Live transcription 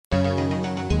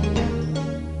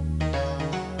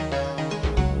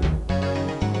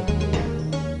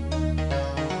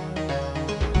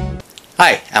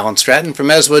Hi, Alan Stratton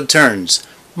from Eswood Turns.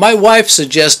 My wife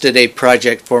suggested a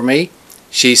project for me.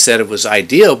 She said it was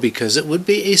ideal because it would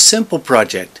be a simple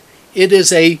project. It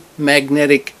is a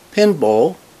magnetic pin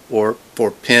bowl, or for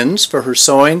pins for her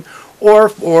sewing, or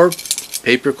for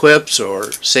paper clips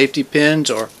or safety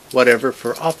pins or whatever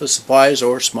for office supplies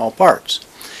or small parts.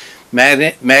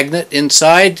 Magnet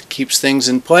inside keeps things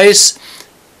in place,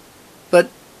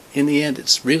 but in the end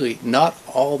it's really not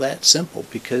all that simple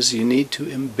because you need to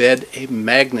embed a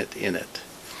magnet in it.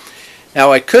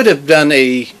 Now I could have done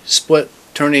a split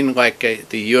turning like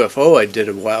the UFO I did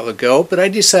a while ago, but I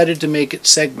decided to make it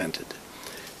segmented.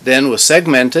 Then with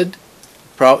segmented,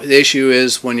 the issue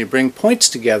is when you bring points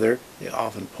together, they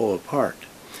often pull apart.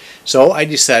 So I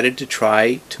decided to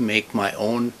try to make my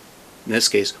own, in this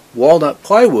case, walnut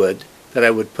plywood that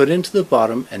I would put into the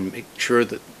bottom and make sure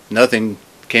that nothing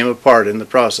came apart in the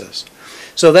process.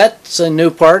 So that's a new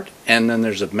part, and then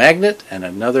there's a magnet and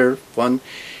another one.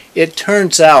 It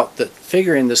turns out that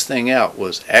figuring this thing out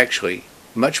was actually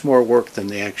much more work than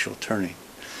the actual turning.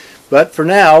 But for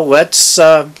now, let's,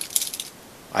 I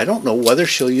don't know whether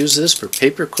she'll use this for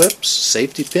paper clips,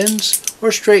 safety pins,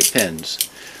 or straight pins,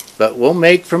 but we'll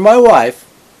make for my wife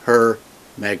her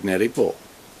magnetic bowl.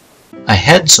 I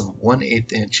had some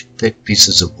 1/8 inch thick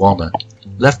pieces of walnut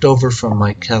left over from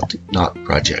my Celtic knot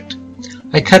project.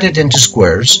 I cut it into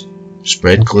squares,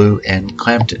 spread glue, and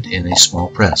clamped it in a small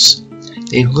press.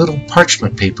 A little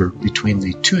parchment paper between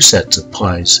the two sets of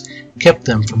plies kept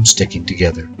them from sticking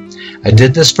together. I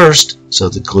did this first so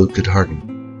the glue could harden.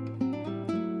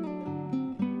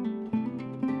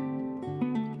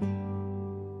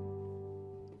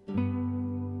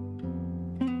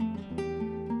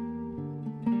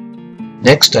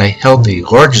 Next, I held the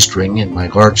largest ring in my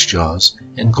large jaws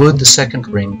and glued the second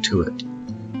ring to it.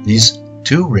 These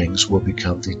two rings will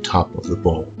become the top of the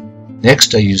bowl.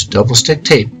 Next, I used double-stick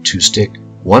tape to stick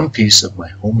one piece of my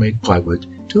homemade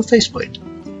plywood to a faceplate.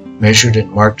 Measured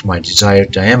and marked my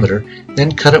desired diameter,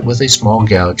 then cut it with a small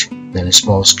gouge, then a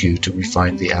small skew to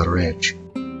refine the outer edge.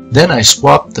 Then I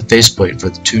swapped the faceplate for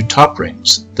the two top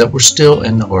rings that were still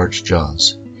in the large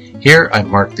jaws. Here I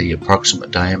marked the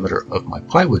approximate diameter of my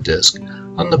plywood disc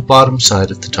on the bottom side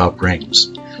of the top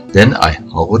rings. Then I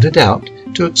hollowed it out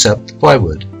to accept the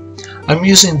plywood. I'm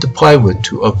using the plywood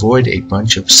to avoid a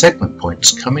bunch of segment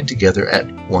points coming together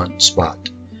at one spot.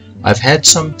 I've had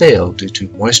some fail due to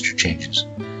moisture changes,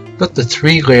 but the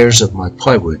 3 layers of my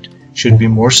plywood should be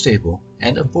more stable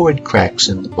and avoid cracks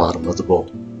in the bottom of the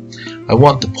bowl. I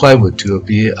want the plywood to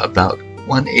be about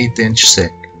 1/8 inch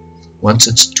thick once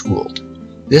it's tooled.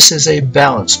 This is a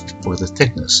balance for the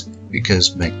thickness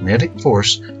because magnetic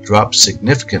force drops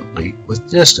significantly with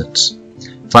distance.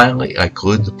 Finally, I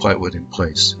glued the plywood in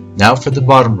place. Now for the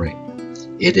bottom ring.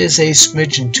 It is a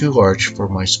smidgen too large for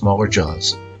my smaller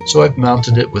jaws, so I've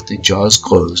mounted it with the jaws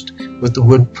closed, with the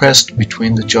wood pressed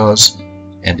between the jaws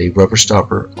and a rubber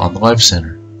stopper on the live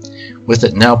center. With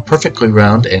it now perfectly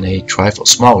round and a trifle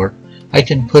smaller, I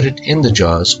can put it in the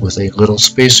jaws with a little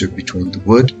spacer between the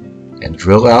wood and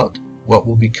drill out what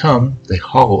will become the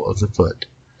hollow of the foot.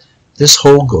 This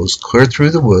hole goes clear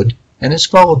through the wood and is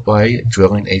followed by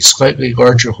drilling a slightly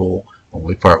larger hole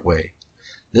only part way.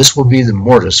 This will be the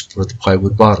mortise for the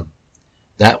plywood bottom.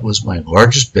 That was my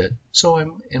largest bit, so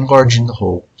I'm enlarging the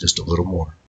hole just a little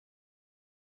more.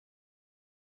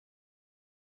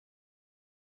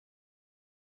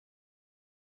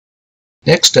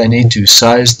 Next, I need to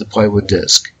size the plywood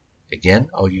disc. Again,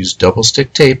 I'll use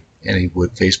double-stick tape and a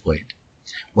wood faceplate.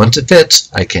 Once it fits,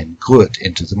 I can glue it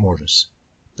into the mortise.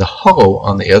 The hollow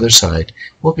on the other side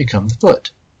will become the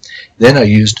foot. Then I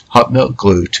used hot melt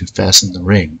glue to fasten the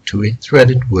ring to a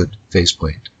threaded wood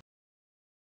faceplate.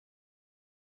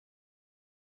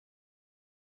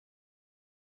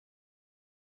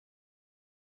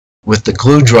 With the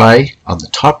glue dry on the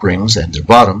top rings and their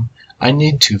bottom, I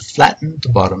need to flatten the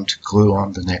bottom to glue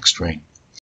on the next ring.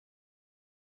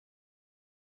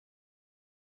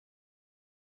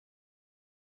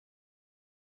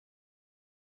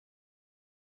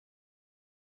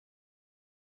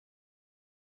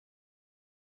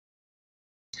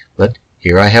 But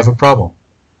here I have a problem.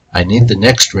 I need the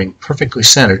next ring perfectly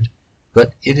centered,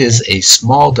 but it is a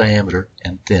small diameter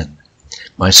and thin.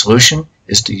 My solution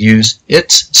is to use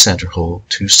its center hole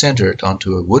to center it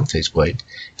onto a wood faceplate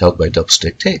held by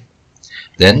double-stick tape.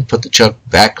 Then put the chuck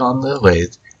back on the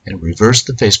lathe and reverse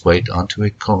the faceplate onto a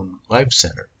cone live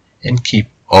center and keep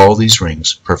all these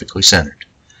rings perfectly centered.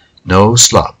 No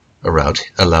slop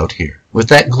allowed here. With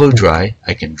that glue dry,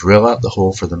 I can drill out the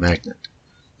hole for the magnet.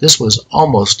 This was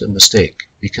almost a mistake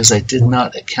because I did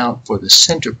not account for the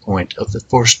center point of the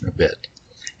Forstner bit,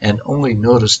 and only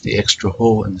noticed the extra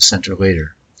hole in the center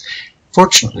later.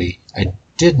 Fortunately, I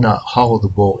did not hollow the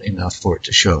bowl enough for it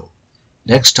to show.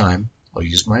 Next time, I'll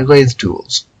use my lathe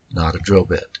tools, not a drill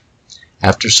bit.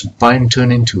 After some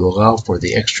fine-tuning to allow for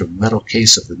the extra metal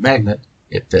case of the magnet,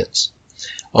 it fits.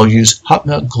 I'll use hot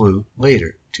melt glue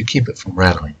later to keep it from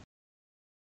rattling.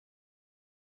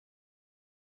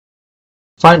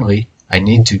 Finally, I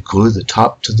need to glue the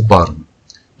top to the bottom.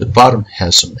 The bottom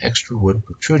has some extra wood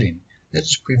protruding that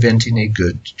is preventing a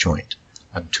good joint.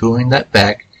 I'm tooling that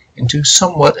back into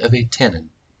somewhat of a tenon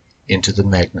into the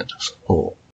magnet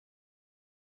hole.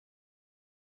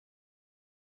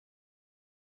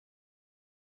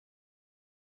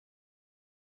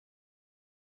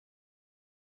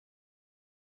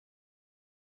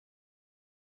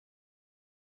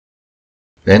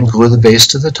 Then glue the base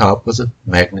to the top with a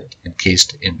magnet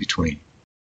encased in between.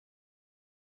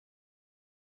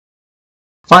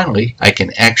 Finally, I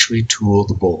can actually tool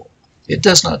the bowl. It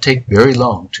does not take very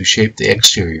long to shape the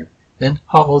exterior, then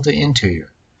hollow the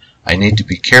interior. I need to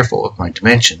be careful of my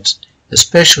dimensions,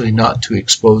 especially not to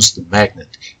expose the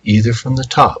magnet either from the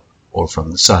top or from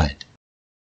the side.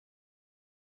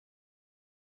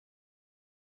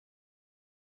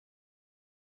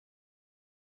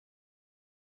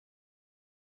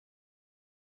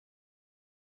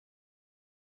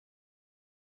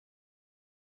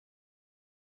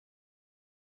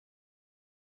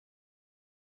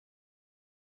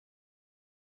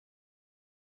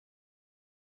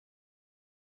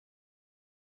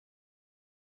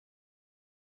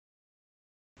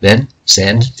 Then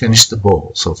sand and finish the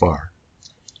bowl so far.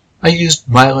 I used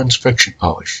Mylan's friction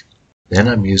polish. Then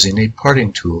I'm using a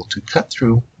parting tool to cut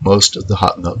through most of the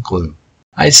hot melt glue.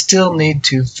 I still need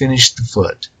to finish the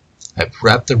foot. I've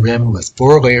wrapped the rim with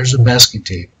 4 layers of masking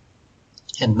tape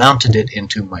and mounted it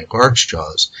into my large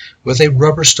jaws with a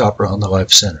rubber stopper on the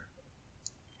live center.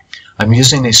 I'm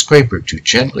using a scraper to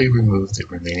gently remove the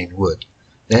remaining wood,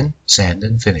 then sand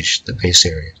and finish the base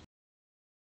area.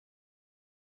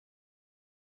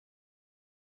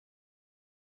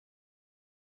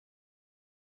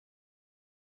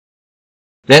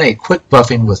 Then a quick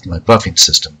buffing with my buffing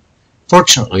system.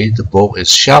 Fortunately, the bowl is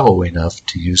shallow enough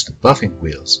to use the buffing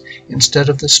wheels instead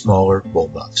of the smaller bowl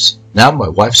buffs. Now my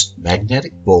wife's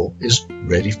magnetic bowl is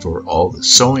ready for all the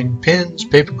sewing pins,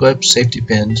 paper clips, safety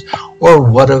pins, or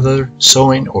whatever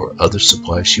sewing or other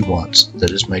supplies she wants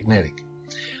that is magnetic.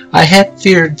 I had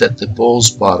feared that the bowl's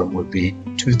bottom would be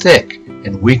too thick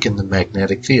and weaken the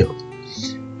magnetic field,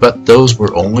 but those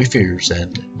were only fears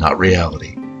and not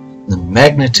reality. The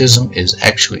magnetism is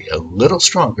actually a little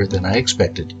stronger than I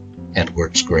expected and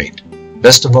works great.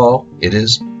 Best of all, it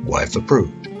is wife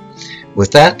approved.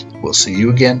 With that, we'll see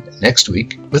you again next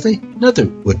week with another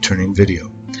wood turning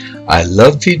video. I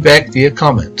love feedback via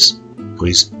comments.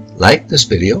 Please like this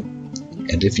video,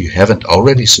 and if you haven't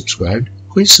already subscribed,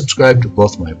 please subscribe to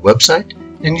both my website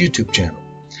and YouTube channel.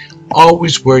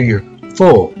 Always wear your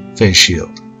full face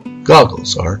shield.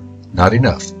 Goggles are not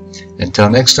enough. Until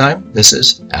next time, this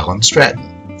is Alan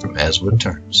Stratton from As Wood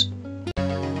Turns.